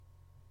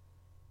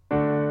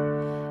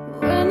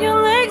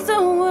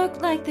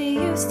like they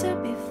used to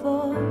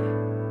before,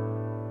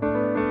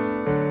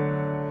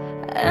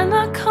 and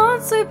I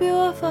can't sweep you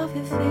off of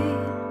your feet.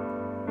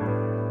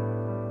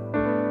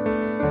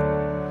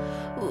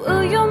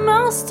 Will your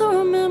mouth still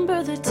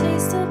remember the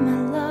taste of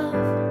my love?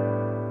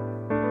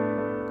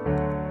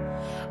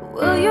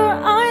 Will your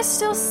eyes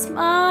still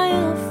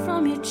smile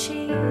from your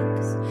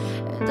cheeks?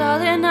 And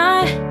darling,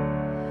 I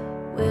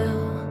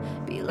will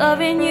be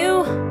loving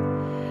you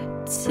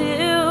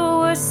till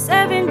we're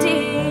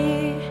 70.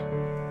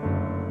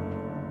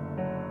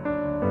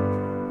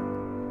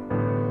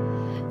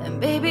 And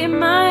baby,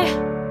 my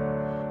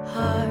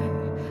heart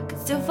could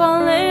still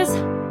fall as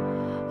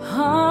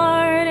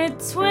hard at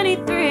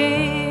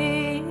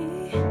 23.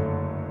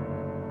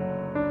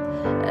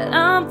 And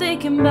I'm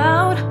thinking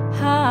about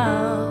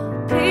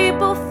how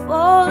people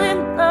fall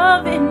in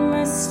love in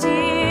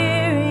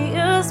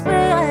mysterious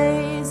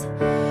ways.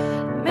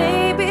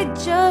 Maybe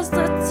just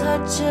the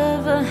touch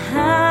of a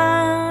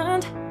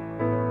hand.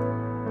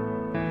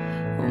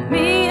 Well,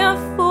 me, I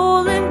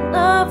fall in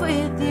love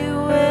with you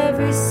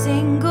every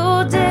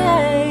single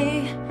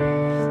day,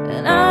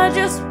 and I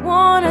just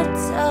wanna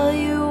tell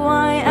you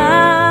I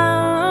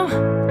am.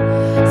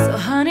 So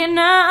honey,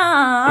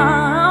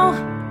 now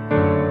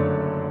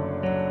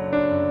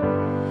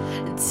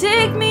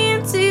take me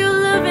into your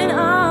loving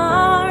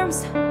arms.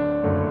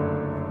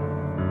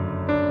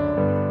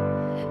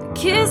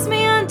 Kiss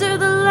me under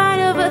the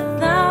light of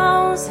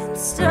 1,000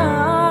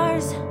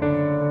 stars.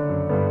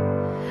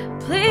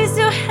 Place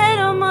your head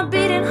on my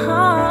beating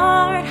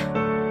heart.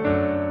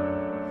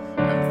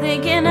 I'm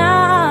thinking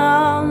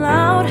out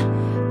loud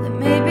that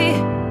maybe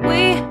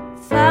we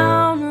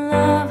found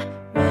love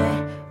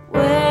right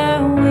where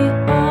we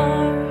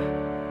are.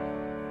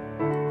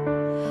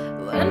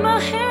 When my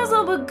hair's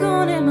all but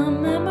gone and my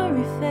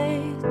memory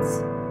fades,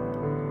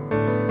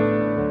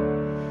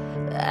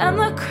 and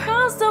the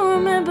crowds don't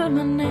remember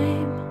my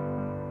name,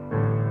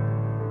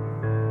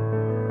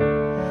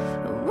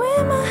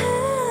 when my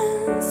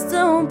hands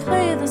don't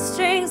play the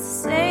strings the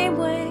same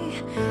way,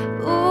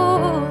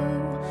 ooh,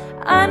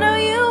 I know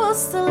you will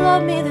still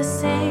love me the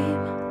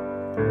same.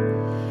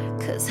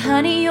 'Cause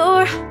honey,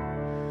 your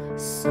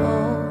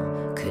soul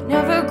could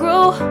never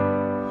grow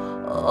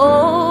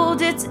old,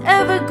 it's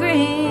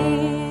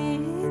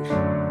evergreen.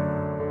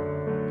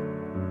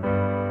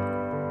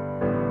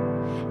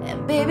 And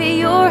baby,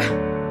 your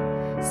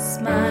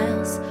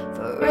smile's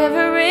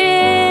forever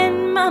in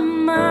my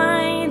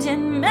mind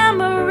and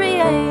memory.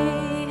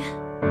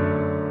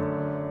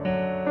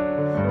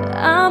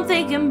 I'm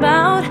thinking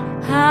about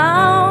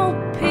how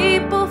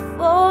people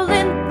fall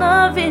in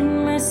love in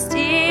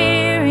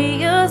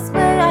mysterious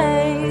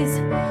ways.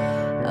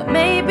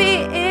 Maybe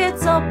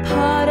it's all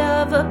part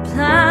of a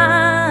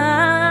plan.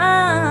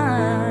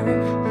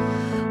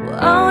 Well,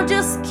 I'll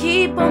just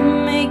keep on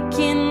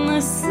making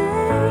the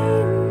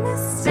same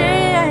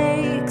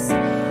mistakes,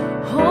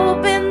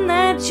 hoping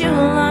that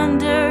you'll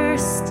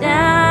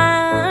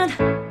understand.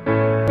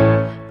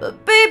 But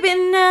baby,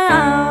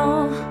 now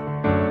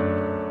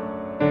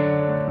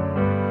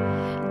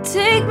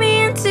take me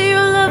into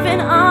your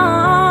loving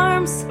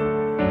arms.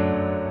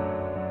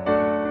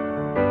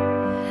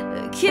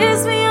 Kiss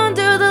me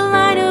under the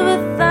light of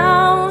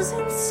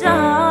 1,000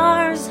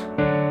 stars.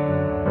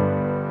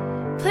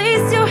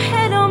 Place your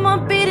head on my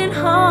beating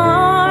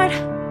heart.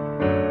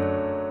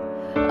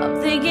 I'm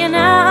thinking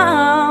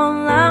out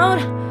loud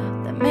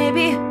that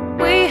maybe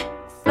we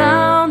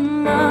found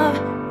love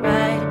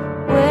right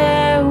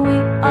where we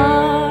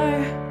are.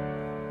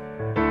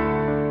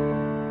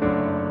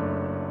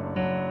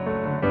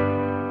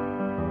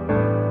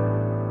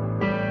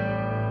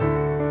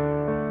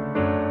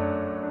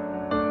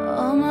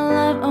 Oh my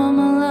love, oh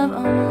my love,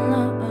 oh my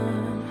love.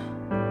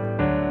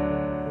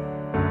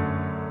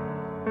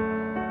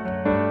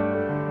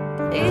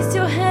 Place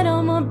your head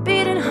on my beat.